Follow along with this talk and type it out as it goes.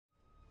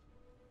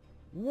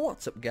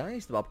What's up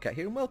guys, the Bobcat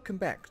here and welcome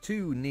back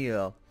to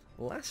Nioh.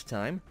 Last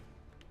time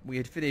we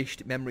had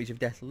finished Memories of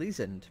Death Lilies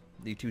and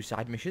the two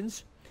side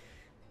missions,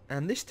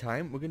 and this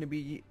time we're going to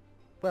be,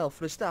 well,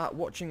 for a start,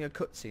 watching a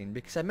cutscene,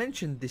 because I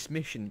mentioned this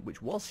mission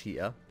which was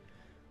here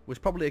was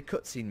probably a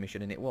cutscene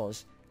mission, and it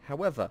was.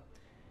 However,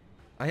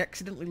 I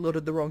accidentally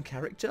loaded the wrong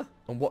character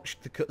and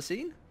watched the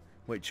cutscene,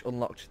 which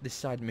unlocked this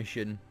side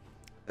mission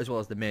as well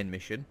as the main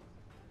mission.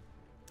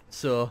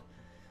 So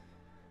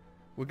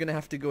we're going to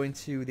have to go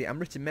into the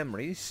Unwritten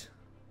Memories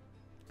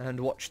and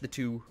watch the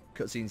two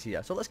cutscenes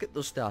here. So let's get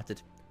those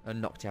started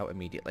and knocked out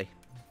immediately.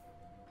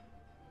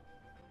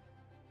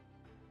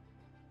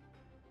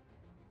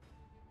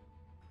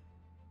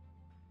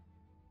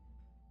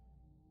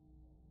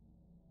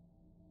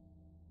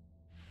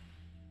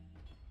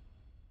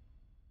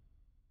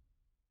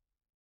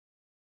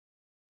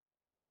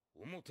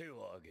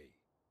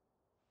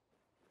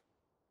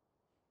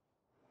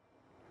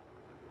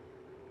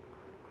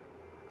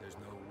 There's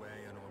no way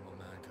a normal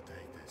man could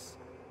take this.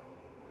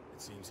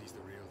 It seems he's the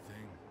real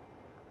thing.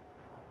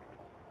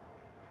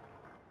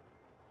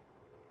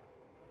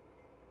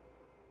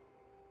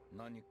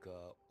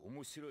 Nanika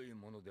面白い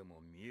ものでも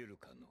見える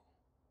かの。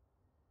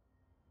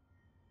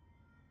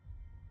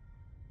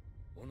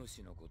お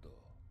主のこと、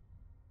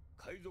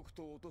海賊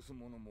と落とす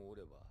者もお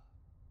れば、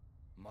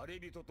まれ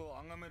びとと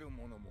崇める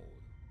者もおる。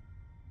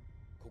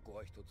ここ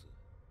は一つ、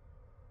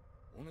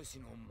お主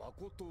の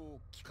誠を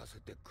聞かせ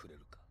てくれ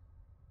るか。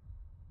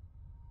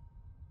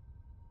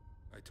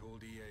I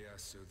told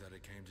Ieyasu that I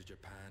came to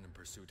Japan in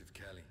pursuit of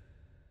Kelly,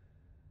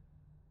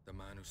 the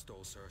man who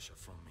stole Saoirse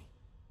from me.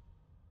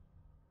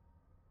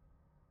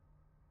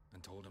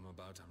 And told him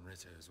about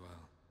Amrita as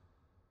well.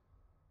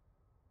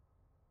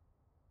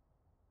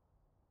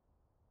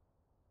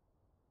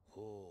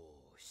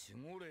 Oh,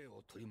 守護霊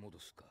を取り戻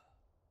すか。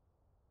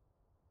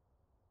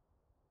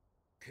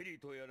ケリ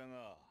とやら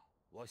が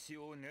わし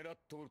を狙っ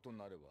ておると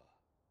なれば、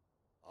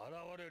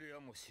現れるや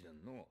もしれ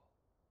んの。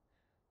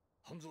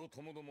半蔵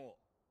ともども、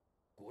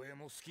護衛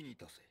も好きにい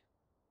たせ。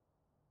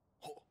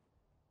はっ。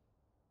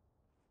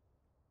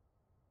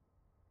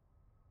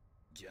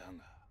じゃが、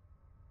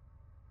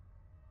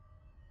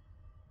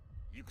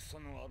戦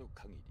のある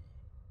限り、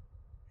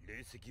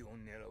霊石を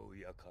狙う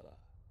輩、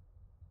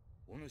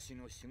お主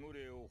の守護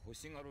霊を欲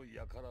しがる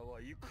輩は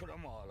いくら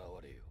も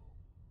現れよ。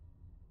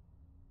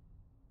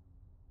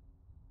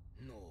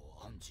の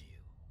う、アンジよ。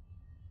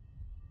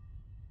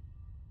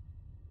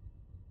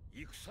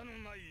戦の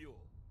ないよう、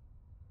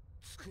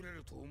作れ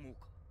ると思う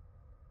か。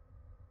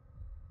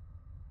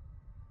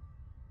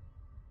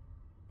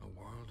A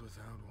world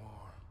without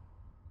war.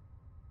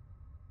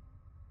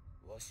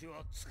 わし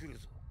は作る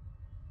ぞ。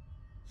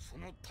そ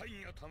の大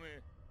義のた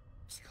め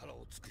力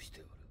を尽くし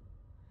てお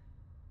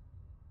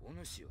る。お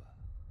主は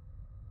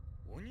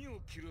鬼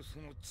を切る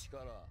その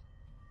力、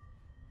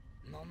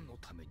何の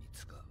ために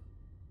使う。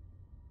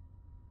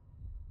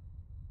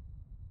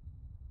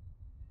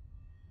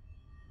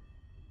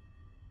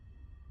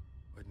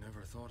I'd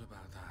never thought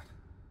about that.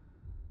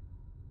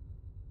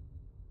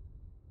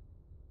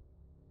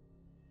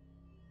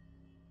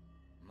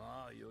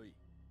 まあよい。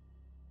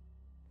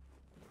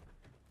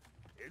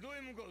江戸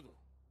へ向かうぞ。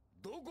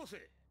どこ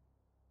せ。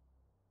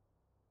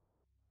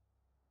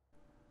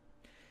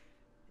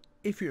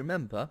If you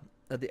remember,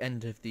 at the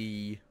end of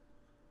the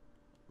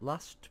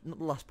not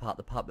the last part,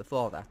 the part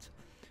before that,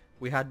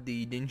 we had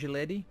the ninja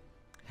lady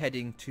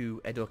heading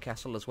to Edo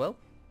Castle as well.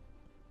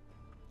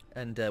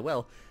 And,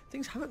 well,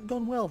 things haven't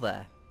gone well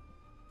there,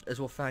 as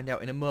we'll find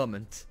out in a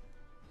moment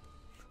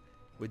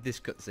with this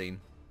cutscene.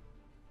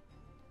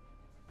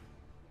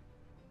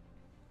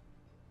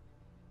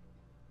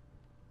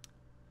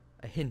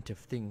 A hint of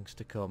things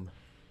to come.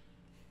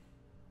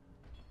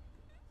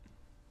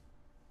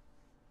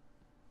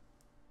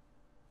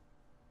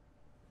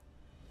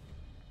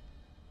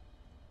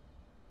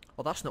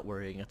 Oh, that's not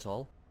worrying at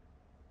all.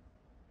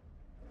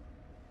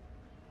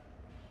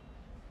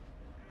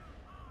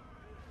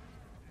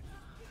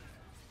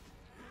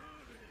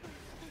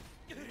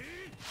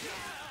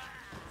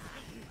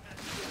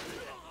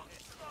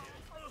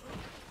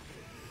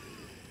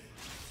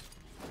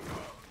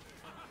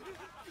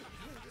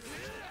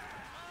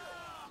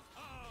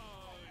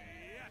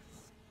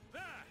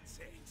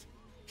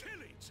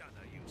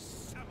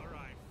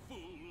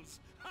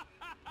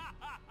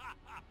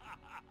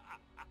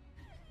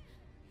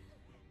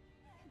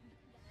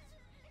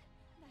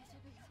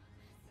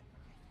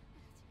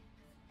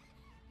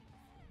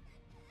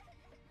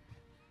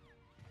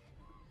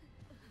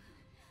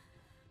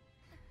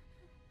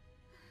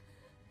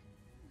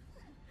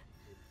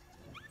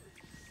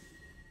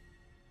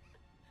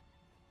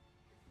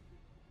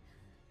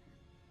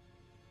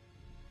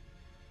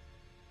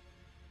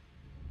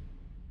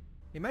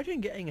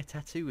 Imagine getting a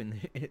tattoo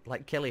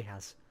like Kelly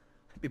has.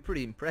 It'd be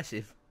pretty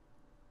impressive.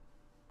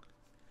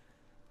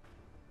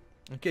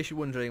 In case you're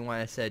wondering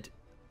why I said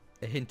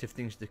a hint of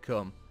things to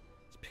come,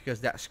 it's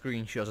because that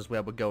screen shows us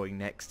where we're going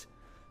next.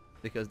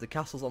 Because the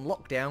castle's on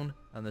lockdown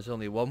and there's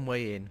only one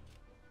way in.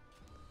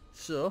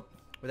 So,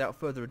 without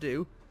further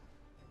ado,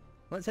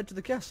 Let's head to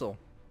the castle.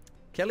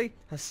 Kelly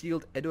has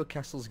sealed Edo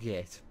Castle's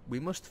gate. We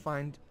must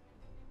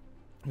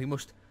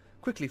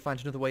quickly find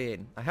another way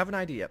in. I have an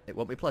idea. It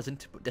won't be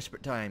pleasant, but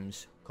desperate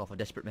times call for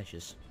desperate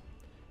measures.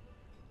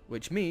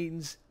 Which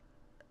means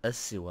a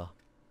sewer.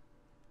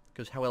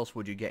 Because how else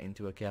would you get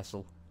into a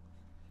castle?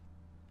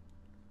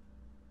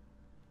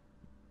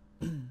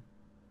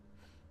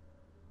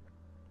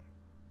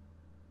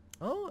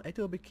 Oh,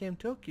 Edo became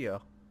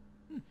Tokyo.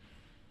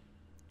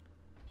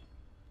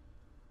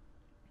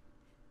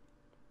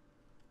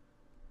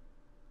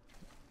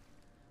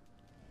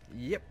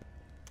 Yep.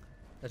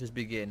 Let us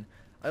begin.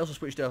 I also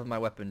switched over my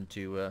weapon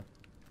to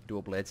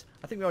dual blades.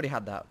 I think we already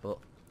had that, but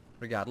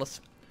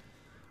regardless.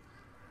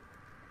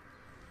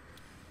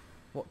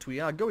 What we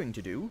are going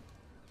to do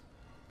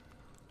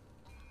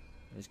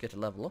is get a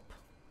level up.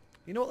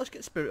 You know what, let's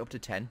get spirit up to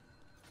 10.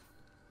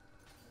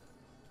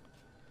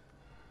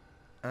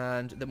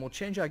 And then we'll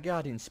change our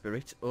guardian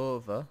spirit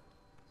over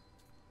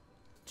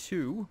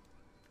to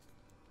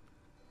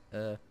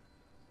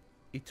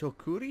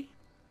Itokuri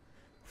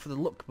for the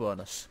luck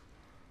bonus.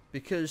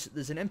 Because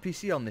there's an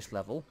NPC on this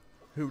level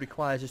who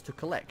requires us to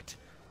collect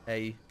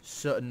a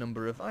certain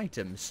number of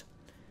items.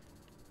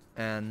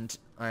 And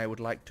I would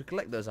like to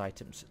collect those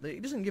items.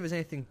 It doesn't give us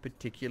anything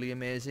particularly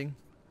amazing.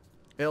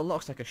 It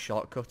unlocks like a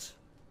shortcut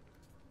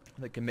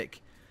that can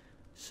make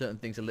certain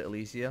things a little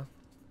easier.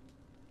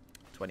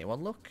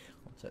 21 luck.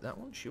 I'll take that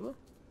one, sure.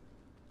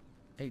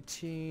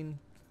 18,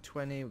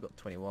 20, we've got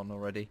 21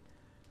 already.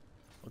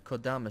 Well,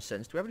 Kodama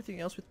Sense. Do we have anything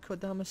else with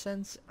Kodama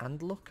Sense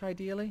and luck,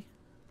 ideally?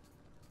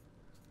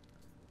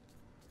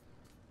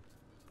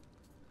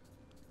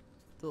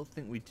 Don't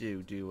think we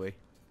do we?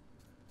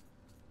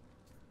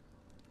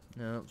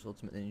 No, it's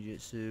Ultimate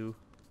Ninjutsu.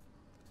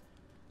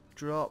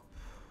 Drop.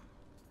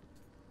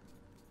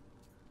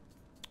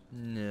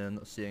 No, I'm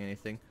not seeing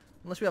anything.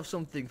 Unless we have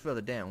something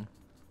further down.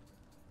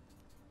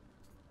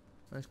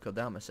 Nice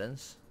Kodama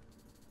Sense.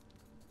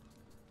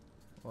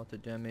 Water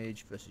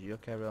damage versus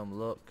yokai realm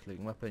luck,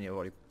 cleaning weapon.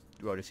 You've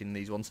already seen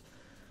these ones.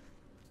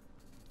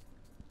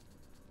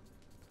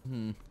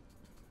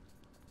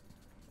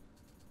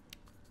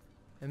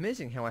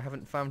 Amazing how I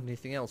haven't found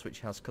anything else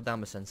which has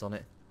Kodama Sense on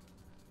it.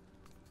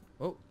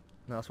 Oh,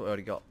 no, that's what I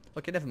already got.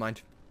 Okay, never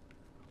mind.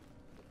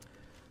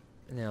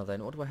 Now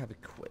then, what do I have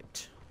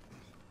equipped?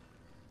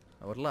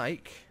 I would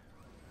like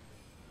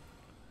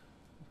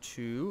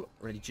to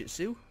ready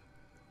Jitsu.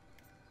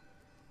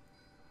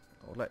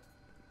 I would like.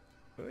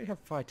 We already have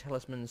 5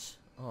 talismans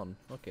on.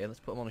 Okay, let's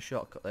put them on a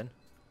shortcut then.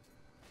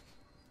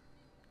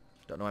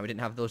 Don't know why we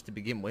didn't have those to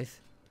begin with.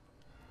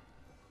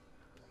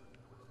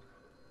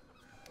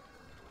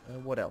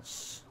 What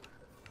else?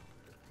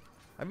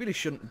 I really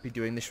shouldn't be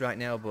doing this right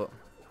now, but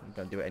I'm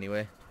going to do it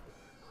anyway.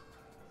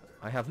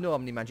 I have no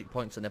Omni Magic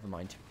points, so never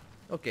mind.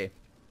 Okay.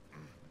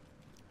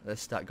 Let's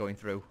start going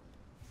through.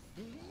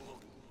 Do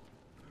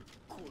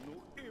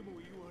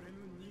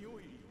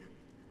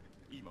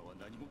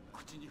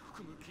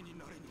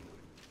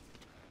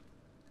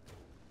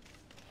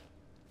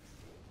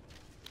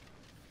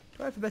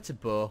I have a better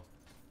bow?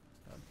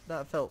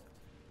 That felt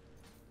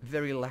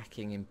very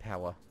lacking in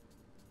power.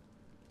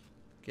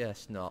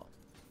 Guess not.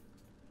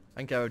 I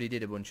think I already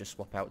did a bunch of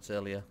swap outs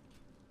earlier.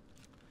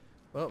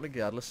 Well,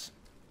 regardless.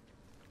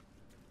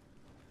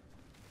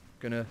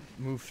 Gonna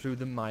move through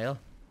the mire.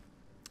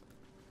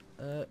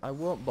 I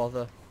won't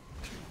bother.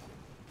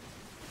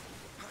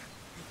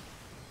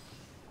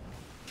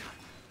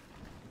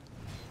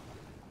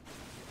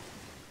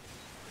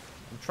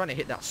 I'm trying to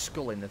hit that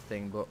skull in the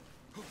thing, but...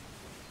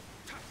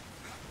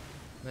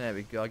 There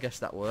we go, I guess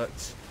that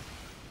worked.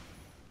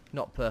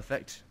 Not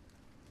perfect.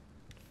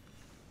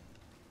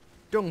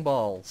 Dung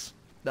balls.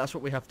 That's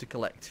what we have to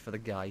collect for the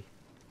guy.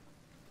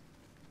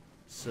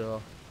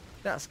 So,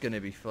 that's going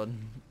to be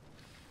fun.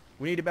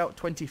 We need about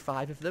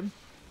 25 of them.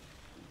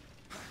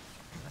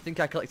 I think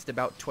I collected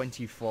about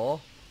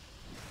 24.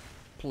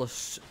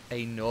 Plus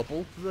a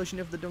noble version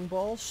of the dung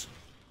balls.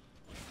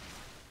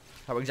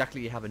 How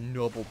exactly you have a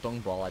noble dung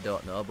ball, I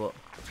don't know, but...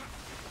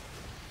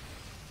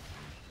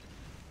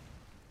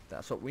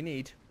 that's what we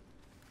need.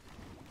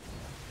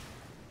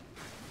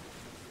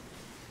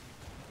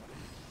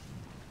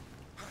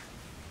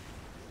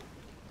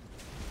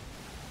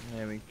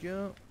 There we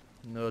go.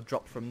 No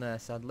drop from there,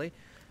 sadly.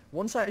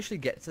 Once I actually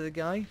get to the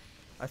guy,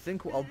 I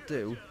think what I'll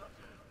do...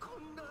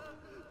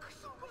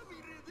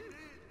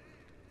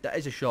 that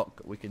is a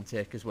shortcut we can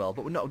take as well,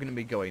 but we're not going to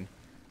be going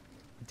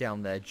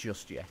down there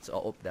just yet.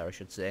 Or up there, I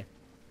should say.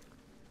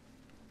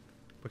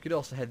 We could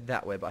also head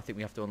that way, but I think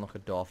we have to unlock a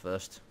door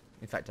first.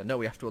 In fact, I know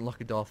we have to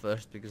unlock a door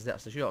first, because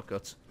that's the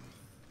shortcut.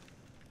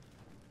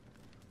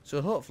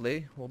 So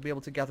hopefully, we'll be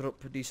able to gather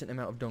up a decent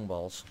amount of dung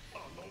balls.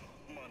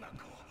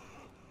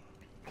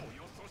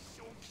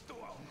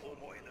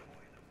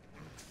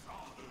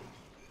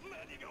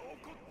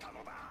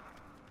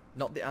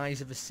 Not the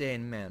eyes of a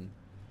sane man.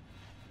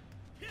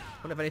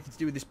 Wouldn't have anything to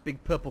do with this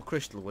big purple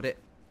crystal, would it?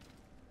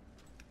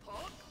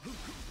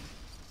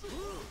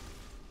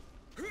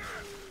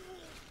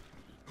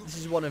 This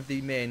is one of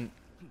the main,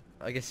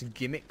 I guess,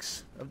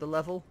 gimmicks of the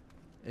level.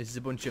 is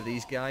a bunch of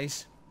these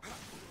guys,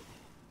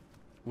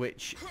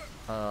 which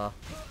are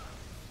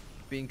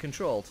being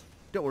controlled.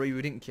 Don't worry,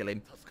 we didn't kill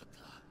him,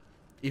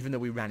 even though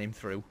we ran him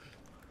through.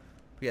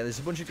 But yeah, there's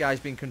a bunch of guys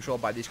being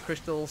controlled by these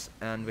crystals,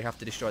 and we have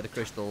to destroy the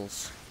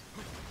crystals.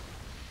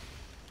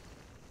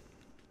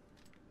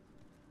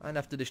 And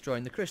after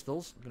destroying the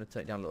crystals, I'm going to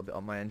take it down a little bit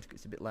on my end because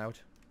it's a bit loud.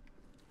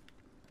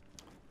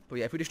 But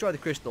yeah, if we destroy the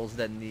crystals,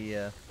 then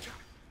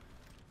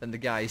the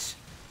guys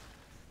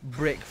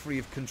break free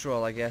of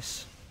control, I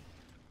guess.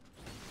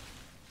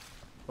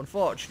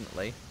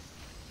 Unfortunately,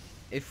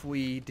 if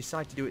we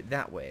decide to do it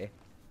that way,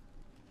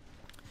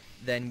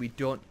 then we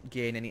don't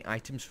gain any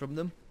items from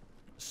them.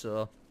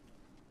 So,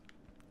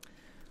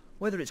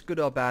 whether it's good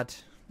or bad,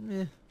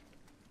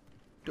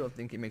 don't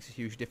think it makes a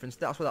huge difference.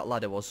 That's where that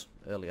ladder was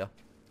earlier.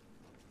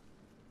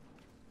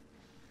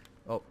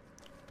 Oh,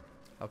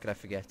 how could I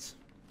forget?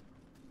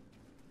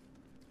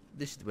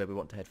 This is the way we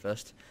want to head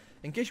first.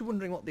 In case you're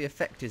wondering what the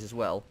effect is as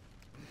well.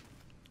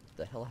 What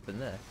the hell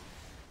happened there?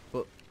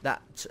 But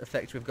that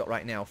effect we've got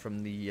right now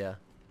from the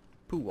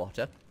poo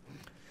water,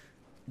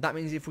 that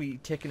means if we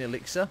take an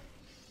elixir,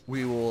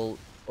 we will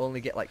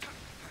only get like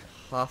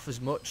half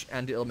as much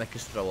and it'll make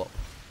us throw up.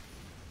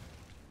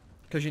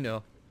 Because you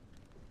know.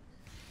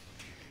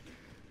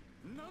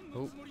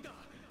 Oh.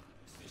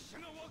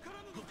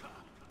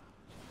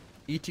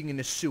 Eating in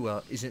a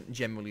sewer isn't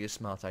generally a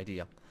smart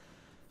idea.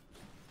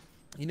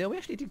 You know, we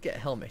actually did get a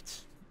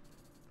helmet.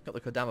 Got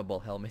the Kodama Ball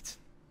helmet.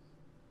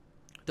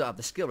 Don't have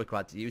the skill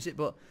required to use it,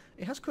 but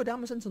it has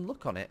Kodama Sense and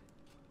look on it.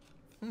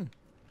 That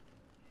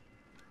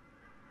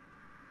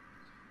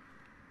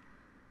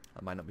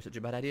might not be such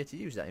a bad idea to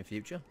use that in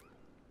future.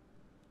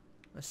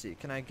 Let's see,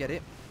 can I get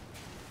it?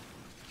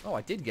 Oh,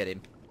 I did get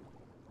him.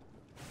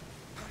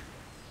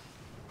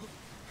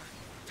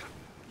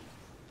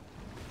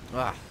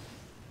 Ah.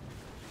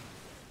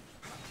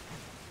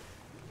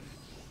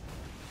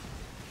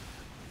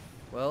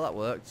 Well, that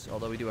worked,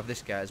 although we do have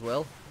this guy as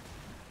well.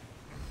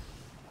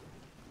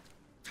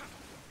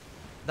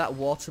 That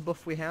water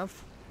buff we have.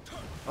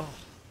 Oh.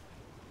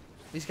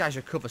 These guys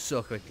recover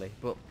so quickly,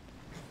 but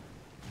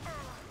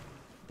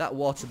that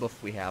water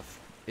buff we have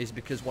is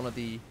because one of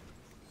the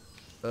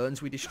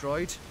urns we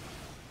destroyed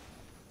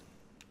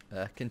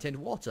contained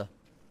water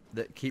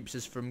that keeps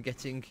us from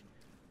getting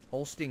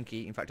all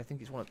stinky. In fact, I think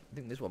this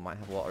one might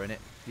have water in it.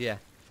 Yeah.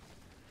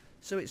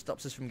 So it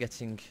stops us from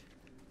getting,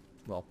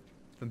 well,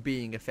 from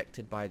being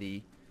affected by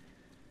the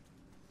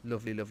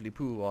lovely, lovely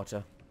pool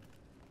water.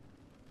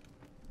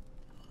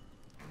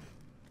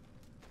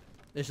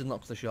 This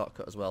unlocks the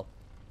shortcut as well.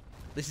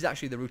 This is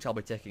actually the route I'll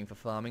be taking for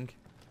farming.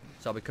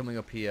 So I'll be coming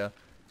up here,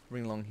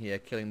 running along here,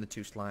 killing the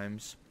 2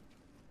 slimes,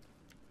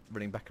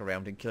 running back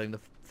around and killing the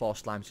 4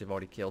 slimes we've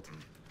already killed.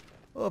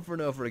 Over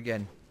and over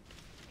again.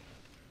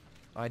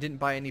 I didn't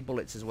buy any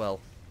bullets as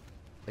well.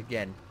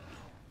 Again.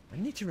 I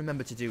need to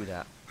remember to do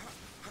that.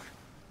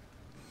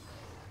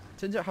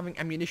 Turns out having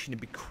ammunition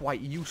would be quite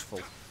useful.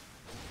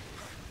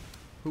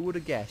 Who would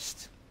have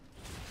guessed?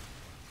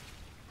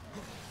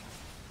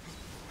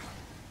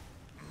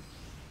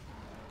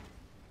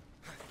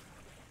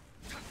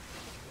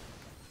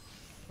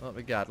 Well,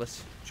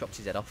 regardless, chops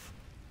his head off.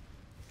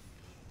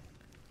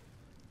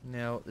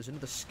 Now, there's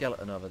another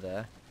skeleton over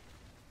there.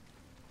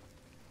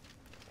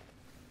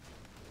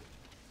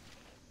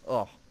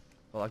 Oh,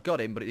 well, I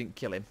got him, but it didn't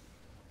kill him.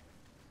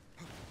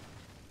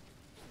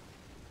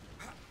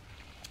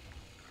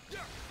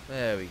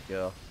 There we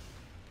go.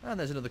 And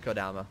there's another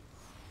Kodama.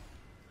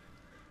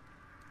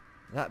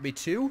 That'd be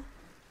 2.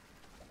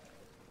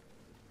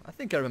 I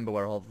think I remember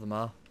where all of them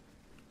are.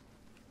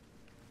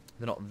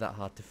 They're not that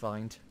hard to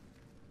find.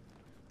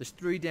 There's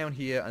 3 down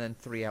here and then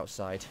 3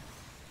 outside.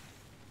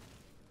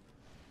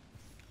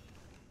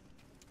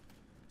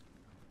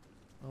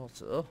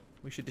 Also,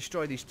 we should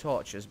destroy these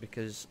torches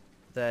because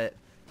they're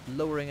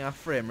lowering our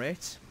frame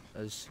rate,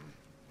 as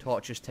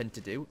torches tend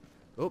to do.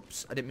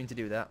 Oops, I didn't mean to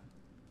do that.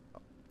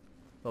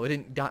 Well, we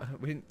didn't die,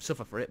 we didn't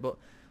suffer for it, but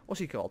what's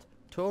he called?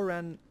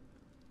 Toranoshin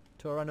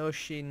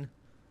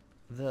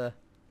the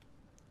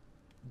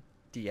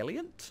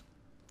Dieliant?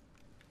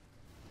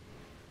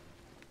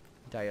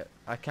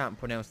 I can't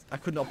pronounce. I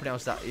could not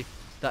pronounce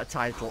that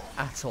title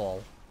at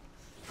all.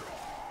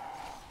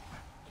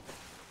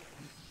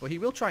 Well, he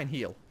will try and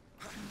heal.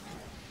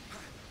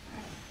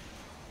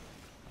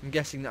 I'm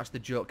guessing that's the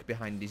joke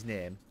behind his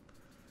name.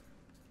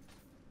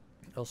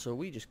 Also,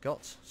 we just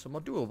got some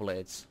more dual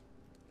blades.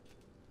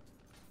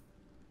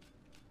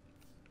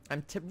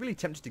 I'm really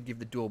tempted to give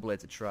the dual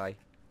blades a try.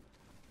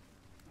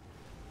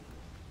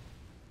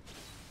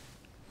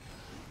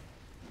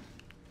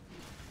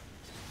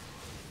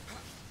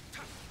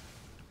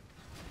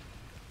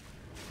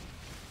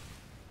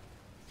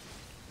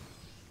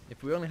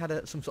 If we only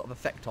had some sort of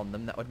effect on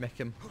them, that would make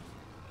them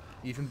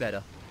even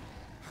better.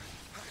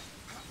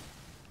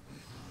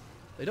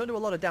 They don't do a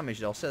lot of damage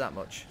though, I'll say that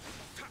much.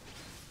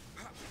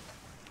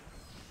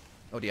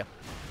 Oh dear.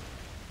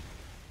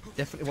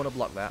 Definitely want to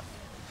block that.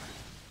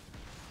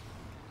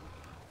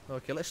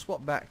 Okay, let's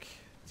swap back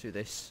to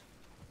this.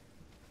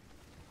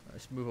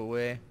 Let's move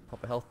away.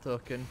 Pop a health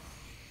token.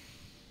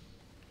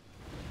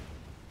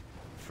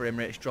 Frame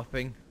rate's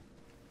dropping.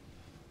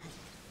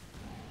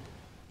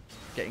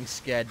 Getting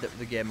scared that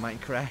the game might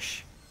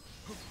crash.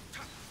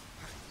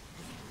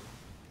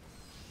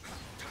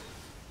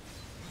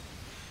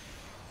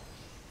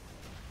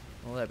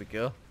 Well, there we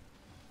go.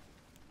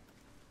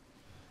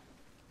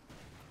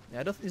 Yeah,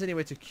 I don't think there's any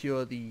way to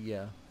cure the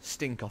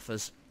stink off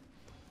us,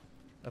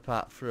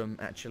 apart from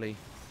actually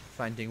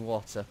finding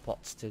water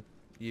pots to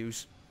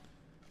use.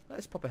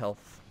 Let's pop a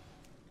health.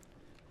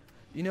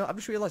 You know, I've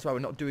just realised why we're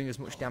not doing as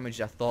much damage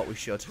as I thought we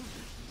should.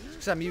 It's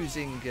because I'm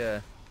using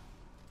the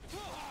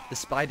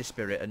spider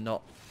spirit and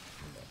not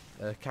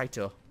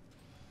Kaito,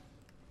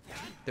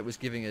 that was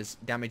giving us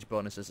damage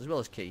bonuses as well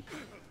as ki.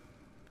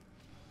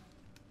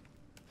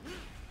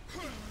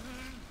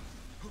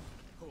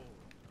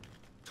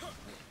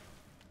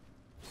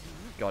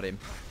 Got him.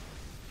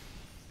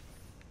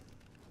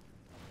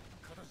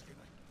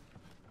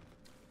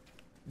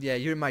 Yeah,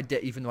 you're in my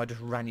debt even though I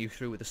just ran you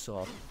through with a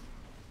sword.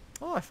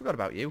 Oh, I forgot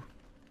about you.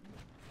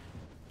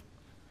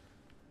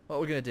 What are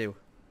we going to do?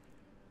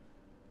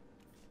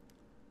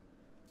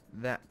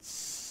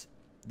 That's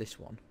this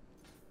one.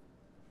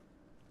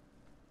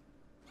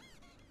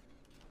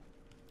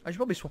 I should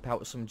probably swap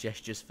out some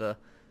gestures for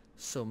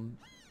some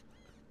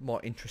more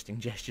interesting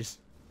gestures.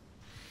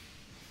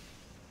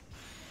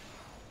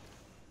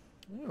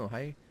 Oh,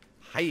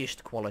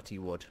 highest quality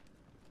wood.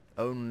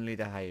 Only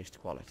the highest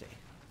quality.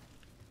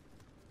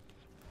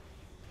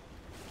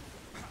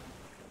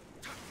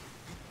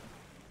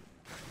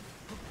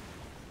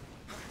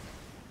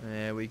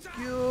 There we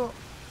go.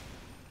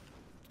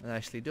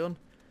 Nicely done.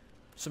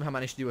 Somehow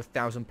managed to do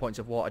 1,000 points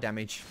of water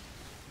damage,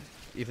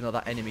 even though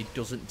that enemy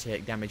doesn't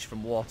take damage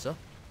from water.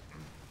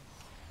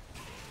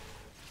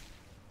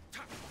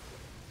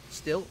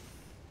 Still.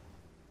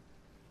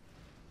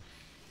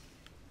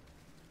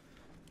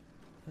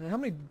 How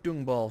many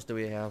dung balls do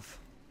we have?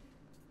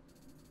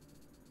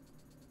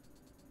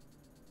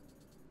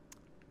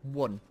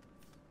 1.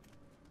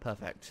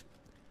 Perfect.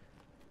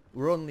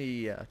 We're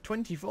only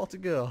 24 to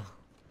go.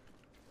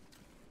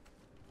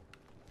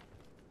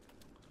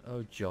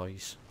 Oh,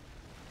 joys.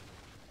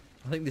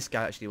 I think this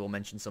guy actually will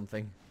mention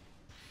something.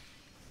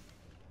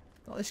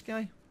 Not this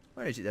guy?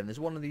 Where is it then? There's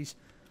one of these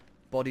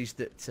bodies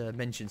that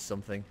mentions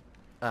something.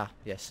 Ah,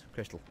 yes,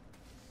 crystal.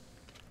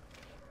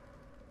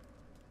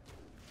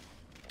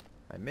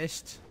 I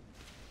missed.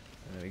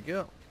 There we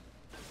go.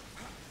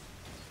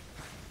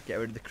 Get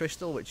rid of the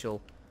crystal, which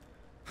will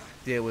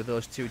deal with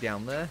those two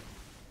down there.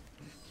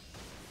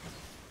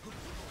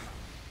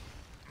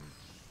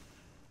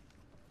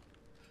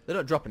 They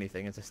don't drop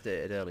anything, as I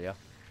stated earlier.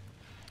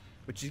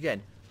 Which is,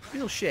 again, a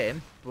real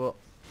shame, but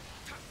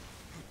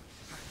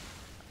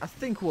I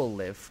think we'll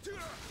live.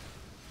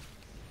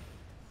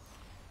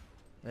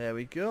 There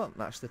we go.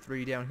 That's the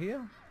 3 down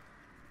here.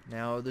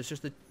 Now, there's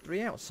just the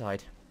 3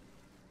 outside.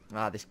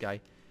 Ah, this guy.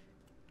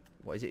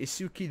 What is it?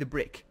 Isuki the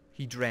Brick.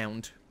 He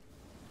drowned.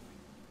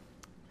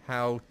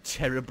 How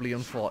terribly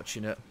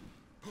unfortunate.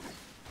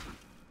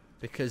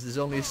 Because there's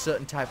only a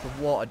certain type of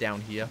water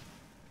down here,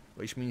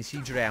 which means he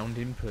drowned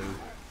in poo.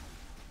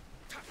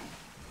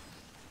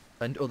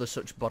 And other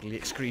such bodily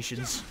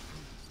excretions.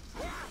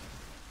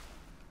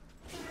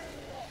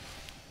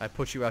 I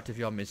put you out of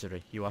your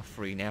misery. You are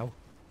free now.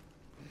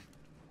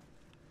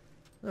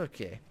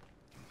 Okay.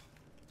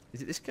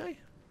 Is it this guy?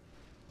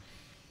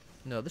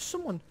 No, there's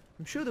someone.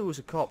 I'm sure there was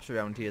a corpse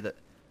around here that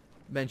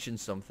mentioned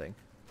something.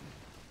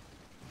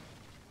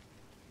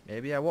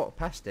 Maybe I walked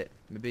past it.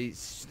 Maybe it's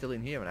still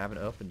in here and I haven't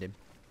opened him.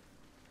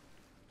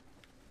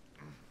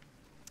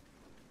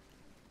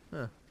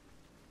 Huh.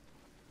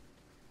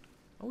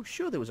 I was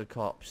sure there was a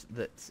corpse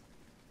that...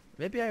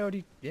 Maybe I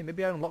already... Yeah,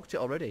 maybe I unlocked it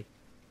already.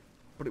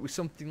 But it was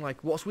something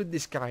like, what's with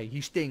this guy?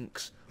 He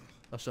stinks.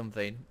 Or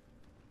something.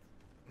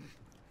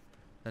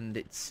 And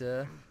it's,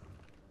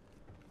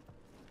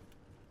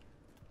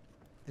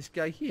 this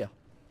guy here.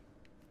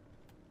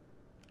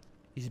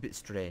 He's a bit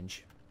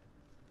strange.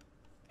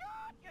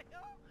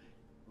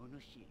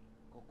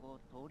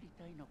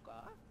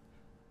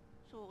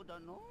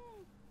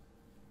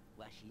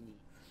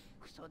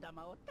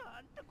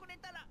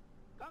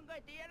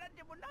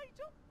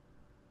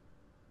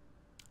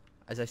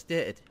 As I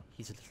stated,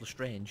 he's a little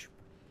strange.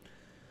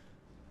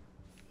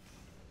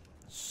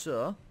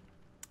 So,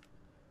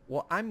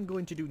 what I'm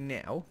going to do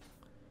now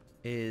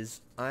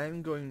is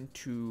I'm going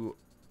to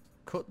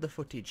cut the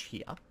footage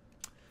here,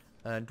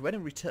 and when I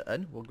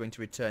return, we're going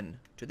to return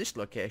to this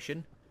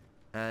location,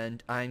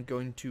 and I'm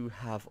going to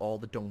have all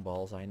the dung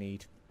balls I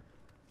need.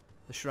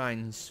 The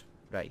shrine's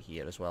right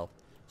here as well.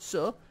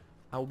 So,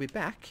 I will be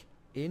back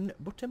in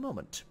but a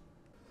moment.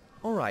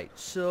 Alright,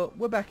 so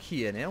we're back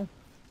here now,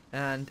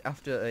 and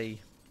after a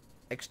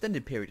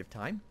extended period of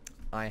time,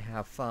 I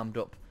have farmed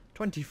up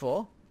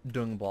 24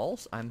 dung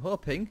balls. I'm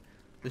hoping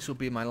this will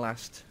be my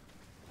last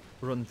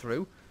run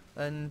through,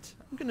 and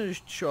I'm going to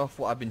just show off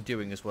what I've been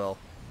doing as well.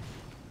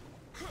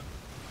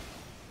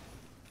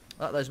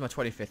 There's my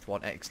 25th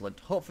one,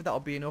 excellent. Hopefully that'll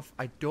be enough.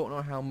 I don't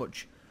know how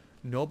much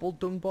noble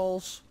dung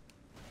balls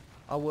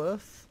are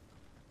worth.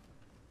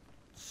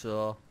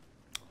 So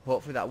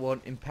hopefully that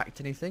won't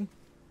impact anything.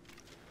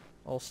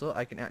 Also,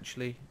 I can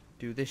actually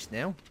do this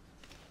now.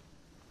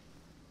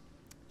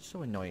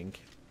 So annoying.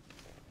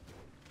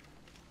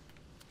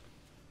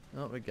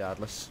 Oh,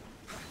 regardless.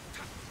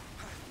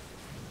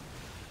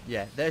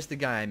 Yeah, there's the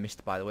guy I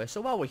missed, by the way.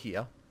 So while we're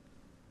here...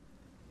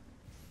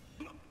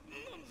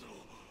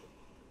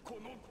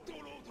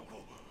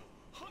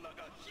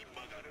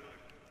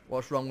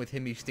 What's wrong with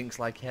him? He stinks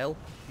like hell.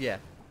 Yeah,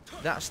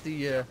 that's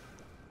the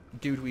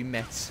dude we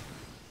met.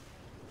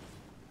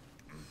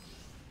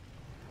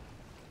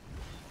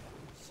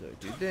 So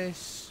do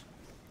this.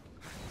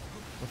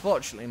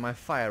 Unfortunately, my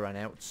fire ran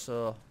out,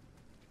 so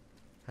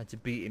had to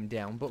beat him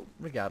down. But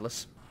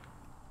regardless,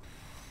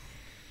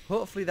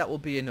 hopefully that will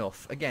be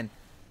enough. Again,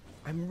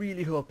 I'm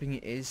really hoping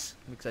it is,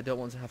 because I don't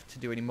want to have to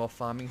do any more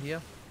farming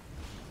here.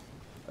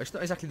 It's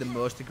not exactly the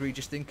most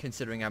egregious thing,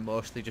 considering I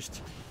mostly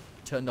just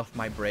turned off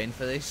my brain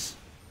for this.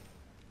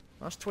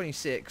 That's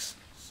 26,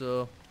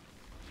 so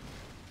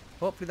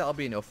hopefully that'll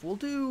be enough. We'll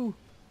do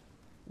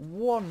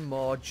one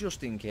more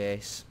just in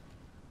case.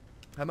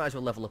 I might as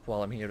well level up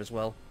while I'm here as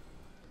well,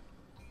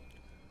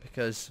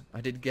 because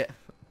I did get a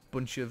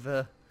bunch of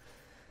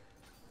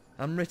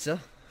Amrita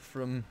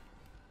from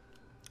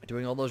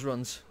doing all those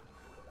runs.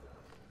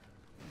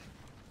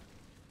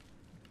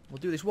 We'll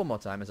do this one more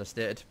time, as I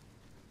stated,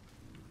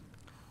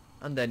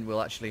 and then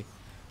we'll actually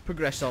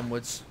progress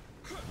onwards.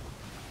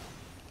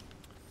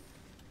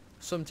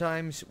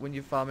 Sometimes when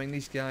you're farming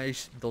these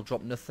guys, they'll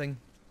drop nothing.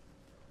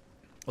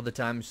 Other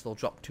times they'll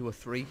drop 2 or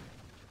 3.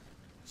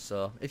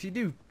 So if you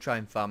do try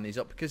and farm these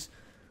up, because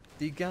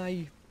the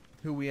guy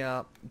who we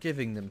are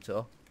giving them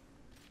to,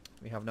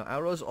 we have no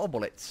arrows or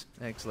bullets.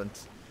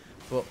 Excellent.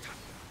 But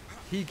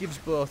he gives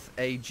both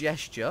a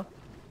gesture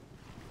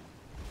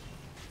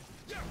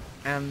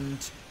and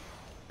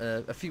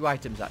a few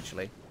items,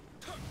 actually.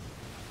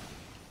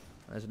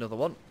 There's another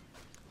one.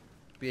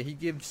 But yeah, he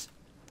gives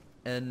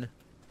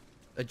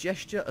a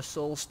gesture, a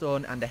soul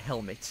stone, and a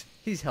helmet.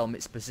 His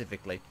helmet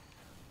specifically,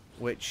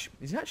 which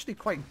is actually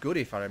quite good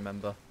if I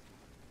remember.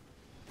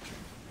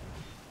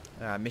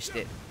 I missed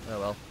it. Oh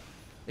well.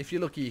 If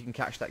you're lucky, you can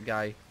catch that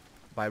guy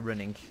by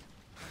running.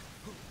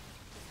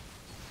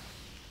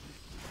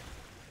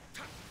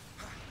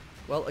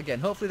 Well, again,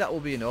 hopefully that will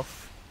be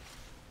enough.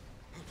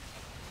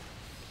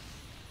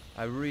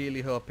 I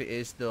really hope it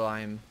is, though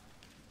I'm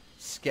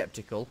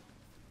skeptical.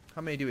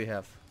 How many do we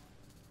have?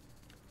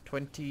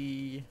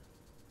 20...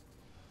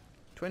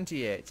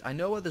 28. I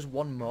know where there's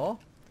one more,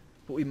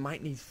 but we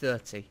might need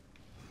 30.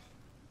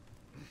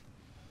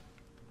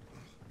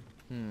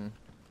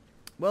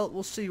 Well,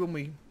 we'll see when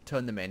we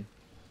turn them in.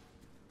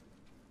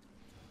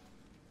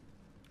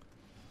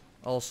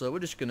 Also, we're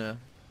just gonna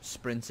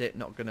sprint it,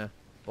 not gonna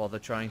bother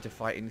trying to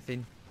fight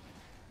anything.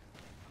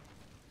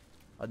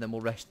 And then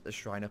we'll rest at the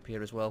shrine up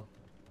here as well.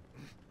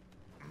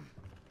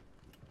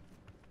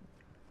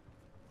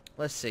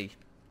 Let's see.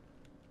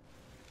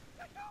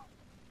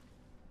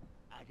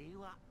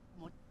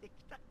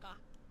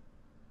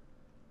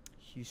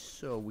 He's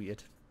so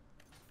weird.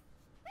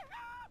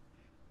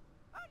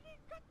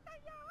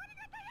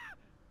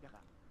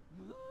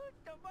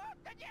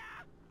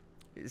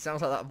 It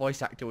sounds like that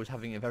voice actor was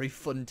having a very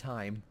fun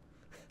time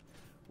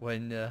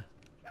when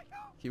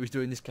he was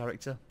doing this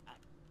character.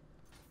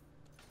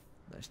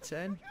 That's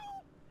 10.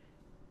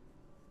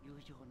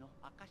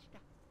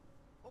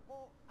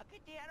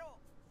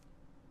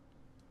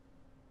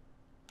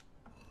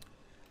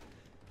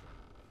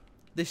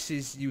 This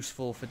is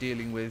useful for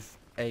dealing with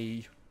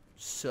a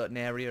certain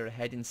area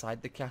ahead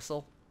inside the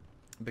castle,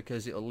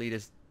 because it'll lead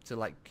us to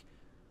like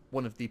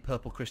one of the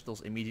purple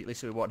crystals immediately,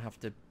 so we won't have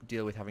to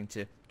deal with having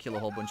to kill a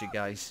whole bunch of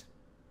guys.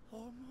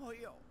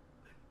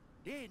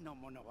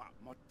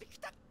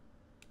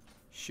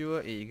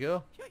 Sure, here you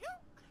go.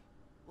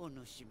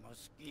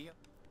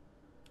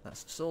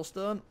 That's the soul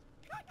stone.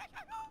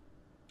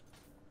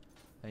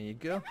 There you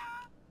go.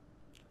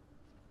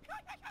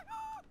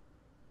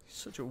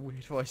 Such a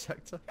weird voice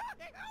actor.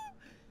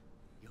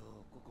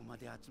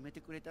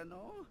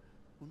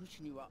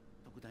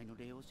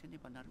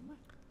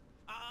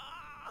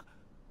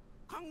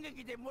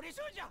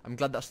 I'm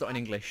glad that's not in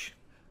English.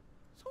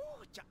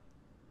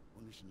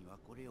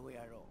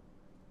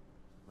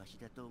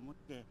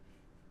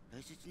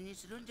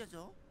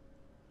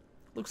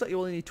 Looks like you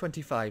only need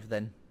 25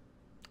 then.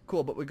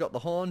 Cool, but we got the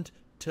horned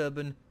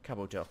turban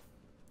kabuto.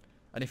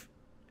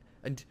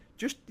 And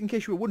just in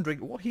case you were wondering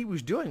what he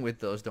was doing with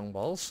those dung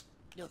balls.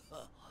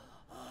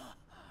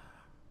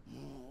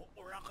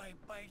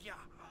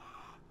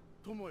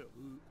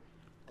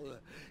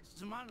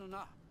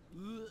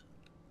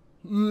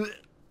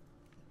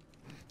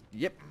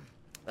 Yep,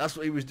 that's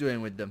what he was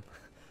doing with them.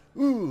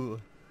 Ooh.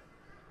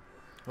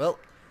 Well,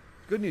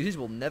 good news is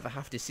we'll never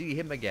have to see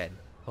him again,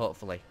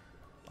 hopefully.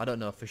 I don't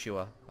know for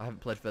sure. I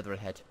haven't played further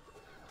ahead.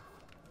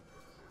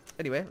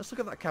 Anyway, let's look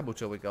at that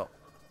kabuto we got.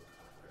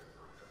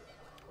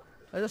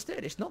 As I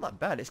stated, it's not that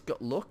bad. It's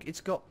got luck.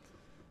 It's got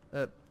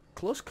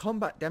close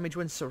combat damage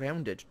when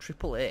surrounded,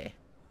 AAA.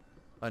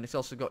 And it's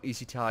also got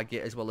easy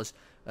target as well as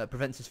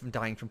prevents us from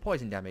dying from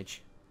poison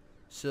damage.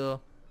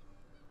 So,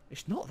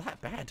 it's not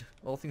that bad,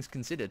 all things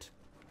considered.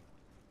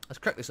 Let's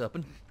crack this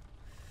open.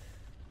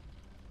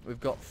 We've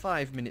got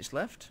 5 minutes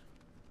left.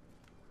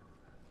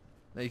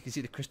 Now you can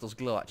see the crystals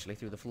glow actually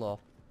through the floor.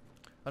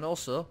 And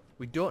also,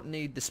 we don't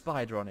need the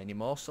spider on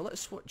anymore, so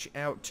let's switch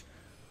out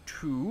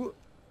to...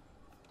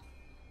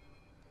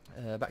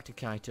 back to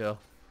Kaito.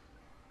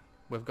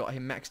 We've got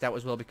him maxed out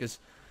as well because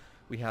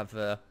we have...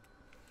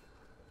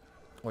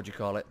 what do you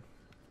call it?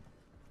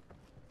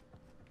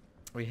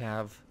 We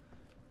have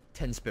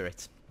 10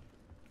 spirit.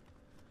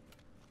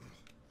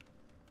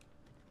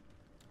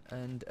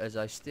 And as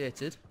I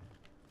stated,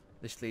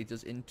 this leads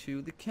us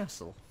into the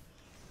castle.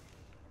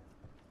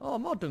 Oh,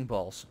 more dung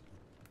balls.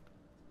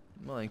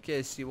 Well, in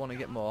case you want to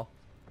get more.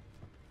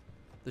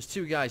 There's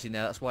 2 guys in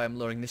there, that's why I'm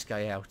luring this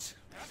guy out.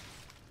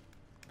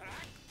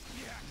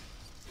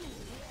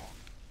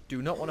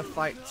 Do not want to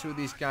fight 2 of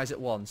these guys at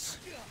once.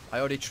 I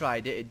already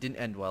tried it, it didn't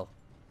end well.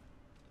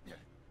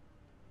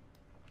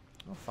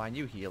 Oh, fine,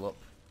 you heal up.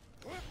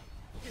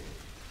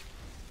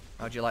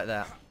 How'd you like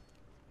that?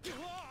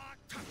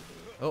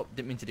 Oh,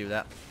 didn't mean to do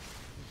that.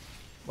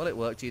 Well, it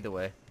worked either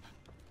way.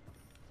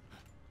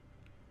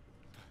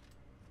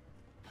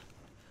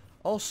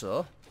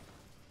 Also,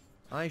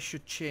 I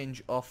should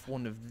change off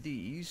one of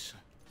these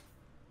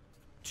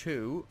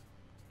to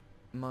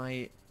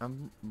my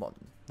not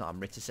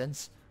Amrita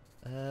sense.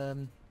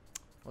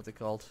 What's it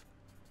called?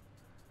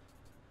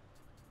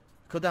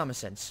 Kodama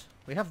sense.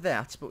 We have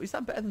that, but is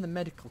that better than the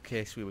medical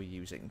case we were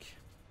using?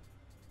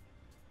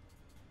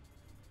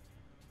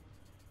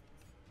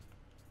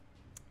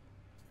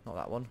 Not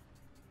that one.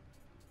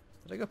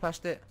 Did I go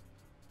past it?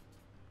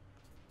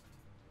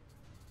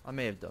 I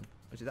may have done.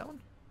 Is it that one?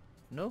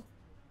 No?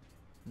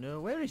 No,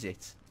 where is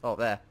it? Oh,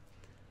 there.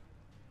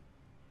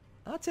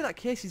 I'd say that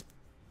case is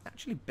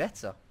actually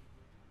better.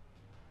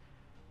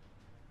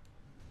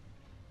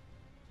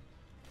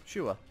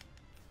 Sure.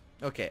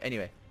 Okay,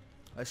 anyway.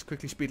 Let's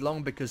quickly speed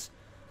along because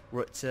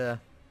we're at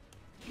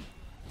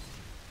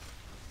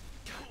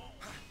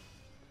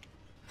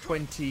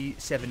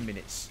 27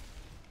 minutes.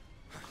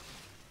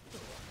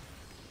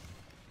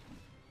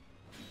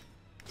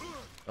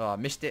 Oh, I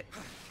missed it.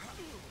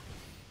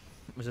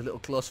 It was a little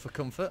close for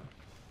comfort.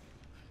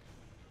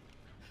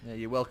 Yeah,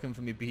 you're welcome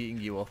for me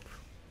beating you up.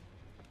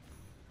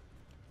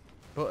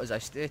 But as I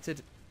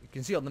stated, you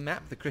can see on the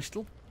map the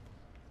crystal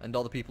and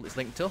all the people it's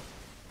linked to.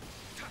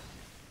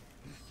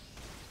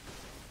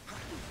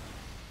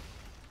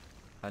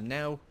 And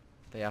now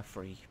they are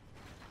free.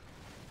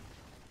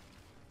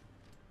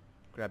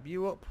 Grab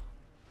you up.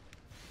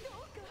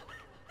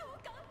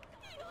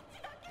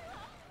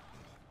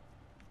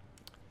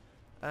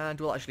 And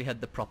we'll actually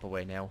head the proper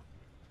way now.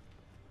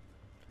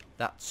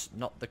 That's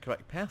not the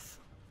correct path.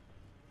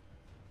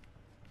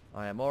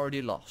 I am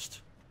already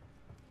lost.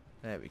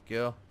 There we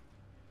go.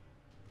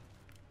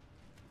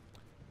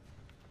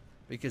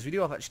 Because we do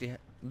have actually...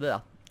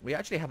 we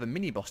actually have a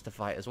mini-boss to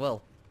fight as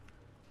well.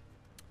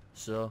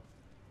 So,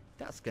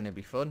 that's going to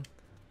be fun.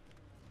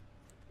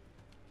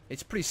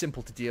 It's pretty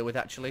simple to deal with,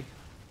 actually.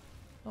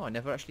 Oh, I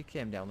never actually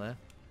came down there.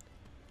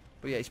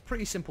 But yeah, it's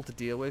pretty simple to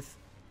deal with.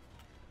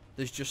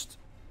 There's just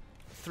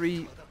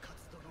 3...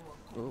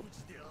 Oh.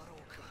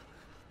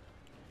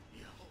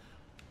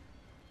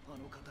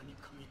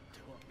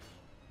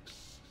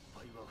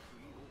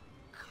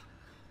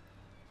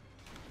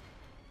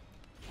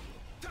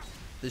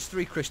 There's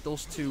 3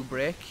 crystals to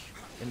break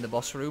in the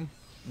boss room,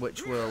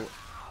 which will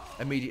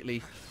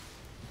immediately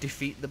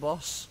defeat the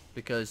boss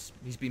because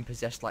he's been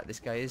possessed like this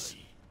guy is.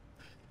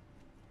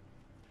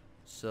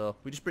 So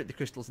we just break the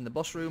crystals in the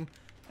boss room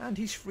and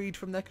he's freed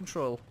from their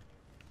control.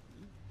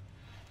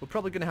 We're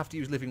probably going to have to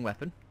use living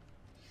weapon.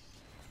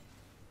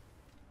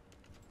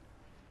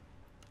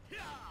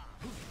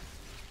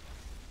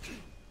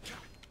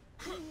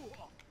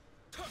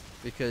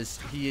 Because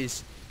he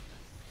is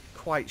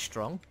quite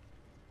strong.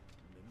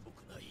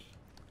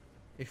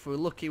 If we're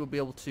lucky, we'll be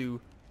able to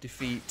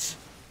defeat,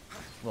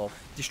 well,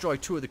 destroy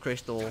 2 of the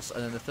crystals,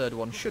 and then the 3rd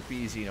one should be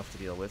easy enough to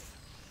deal with.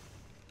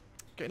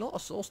 Getting a lot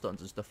of soul stones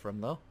and stuff from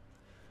though.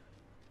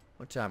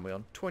 What time are we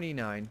on?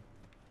 29.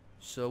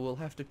 So we'll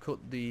have to cut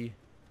the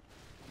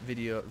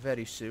video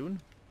very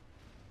soon.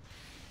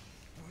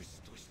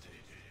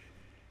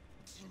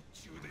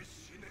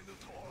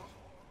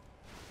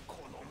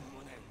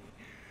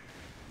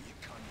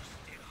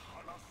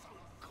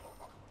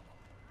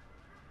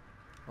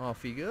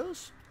 Off he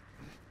goes.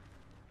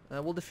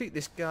 We'll defeat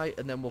this guy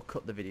and then we'll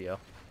cut the video.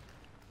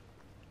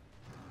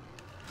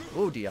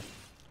 Oh dear.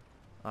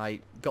 I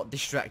got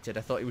distracted.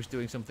 I thought he was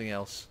doing something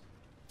else.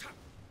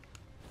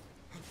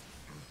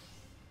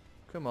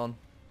 Come on.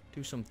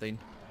 Do something.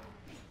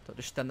 Don't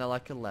just stand there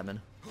like a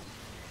lemon.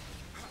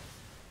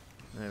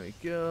 There we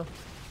go.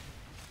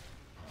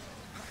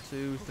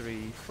 2,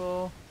 3,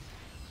 4.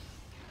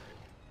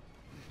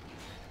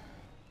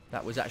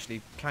 That was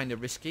actually kind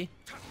of risky.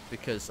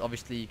 Because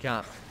obviously you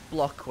can't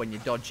block when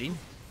you're dodging.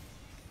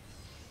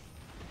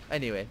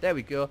 Anyway, there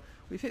we go.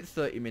 We've hit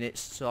 30 minutes,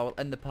 so I will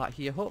end the part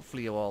here.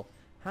 Hopefully you all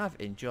have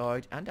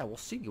enjoyed, and I will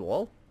see you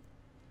all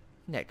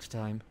next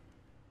time.